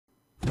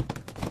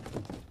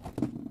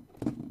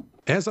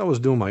As I was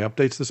doing my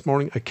updates this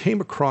morning, I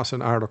came across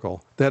an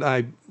article that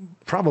I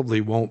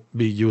probably won't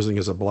be using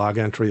as a blog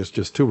entry. It's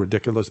just too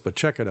ridiculous, but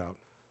check it out.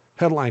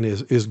 Headline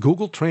is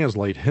Google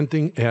Translate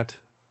hinting at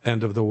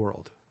end of the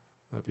world?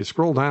 Now, if you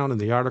scroll down in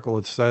the article,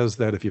 it says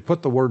that if you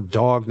put the word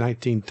dog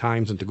 19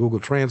 times into Google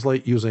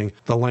Translate using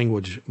the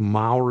language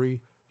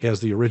Maori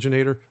as the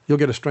originator, you'll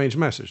get a strange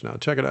message. Now,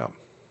 check it out.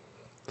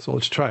 So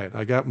let's try it.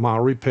 I got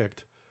Maori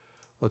picked.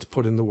 Let's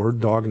put in the word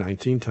dog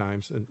 19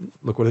 times, and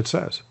look what it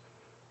says.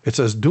 It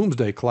says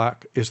doomsday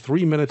clock is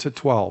 3 minutes at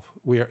 12.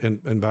 We are,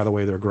 and by the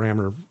way, their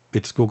grammar,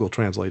 it's Google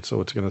Translate, so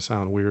it's going to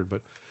sound weird,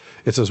 but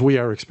it says we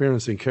are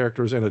experiencing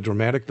characters and a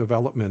dramatic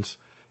developments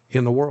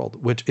in the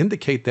world, which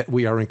indicate that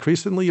we are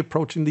increasingly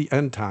approaching the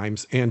end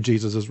times and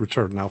Jesus'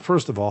 return. Now,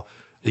 first of all,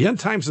 the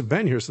end times have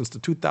been here since the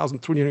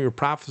 2,300-year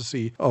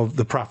prophecy of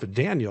the prophet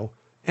Daniel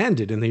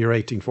ended in the year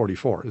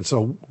 1844. And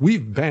so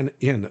we've been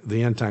in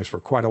the end times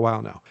for quite a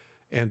while now.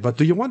 But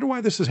do you wonder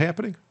why this is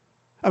happening?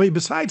 I mean,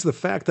 besides the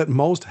fact that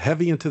most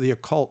heavy into the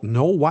occult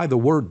know why the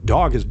word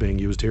dog is being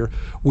used here,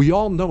 we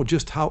all know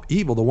just how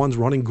evil the ones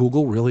running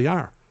Google really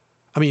are.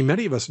 I mean,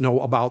 many of us know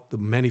about the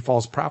many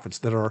false prophets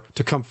that are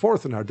to come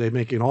forth in our day,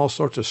 making all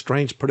sorts of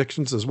strange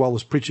predictions as well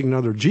as preaching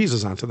another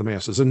Jesus onto the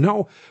masses. And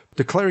no,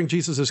 declaring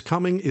Jesus is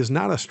coming is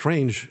not a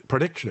strange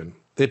prediction.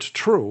 It's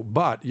true,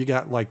 but you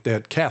got like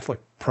that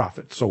Catholic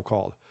prophet,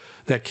 so-called,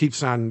 that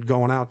keeps on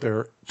going out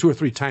there 2 or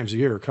 3 times a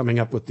year, coming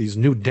up with these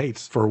new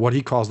dates for what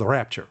he calls the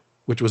rapture,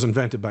 which was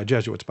invented by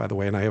Jesuits, by the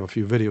way, and I have a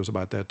few videos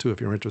about that too if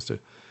you're interested.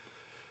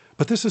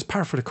 But this is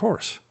par for the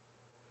course.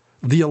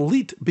 The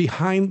elite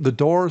behind the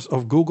doors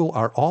of Google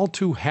are all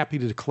too happy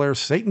to declare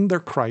Satan their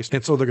Christ,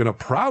 and so they're going to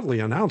proudly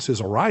announce his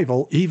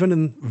arrival, even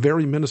in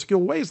very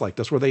minuscule ways like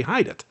this, where they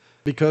hide it,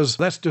 because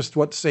that's just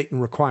what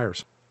Satan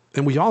requires.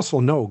 And we also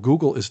know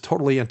Google is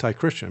totally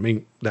anti-Christian. I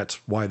mean, that's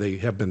why they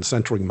have been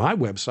censoring my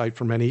website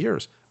for many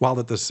years, while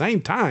at the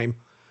same time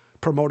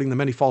promoting the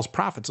many false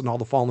prophets and all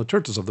the fallen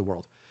churches of the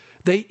world.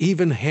 They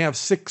even have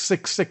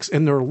 666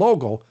 in their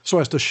logo so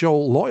as to show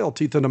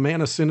loyalty to the man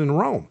of sin in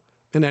Rome.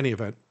 In any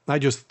event, I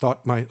just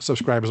thought my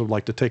subscribers would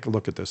like to take a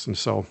look at this. And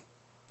so,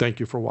 thank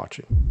you for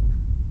watching.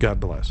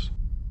 God bless.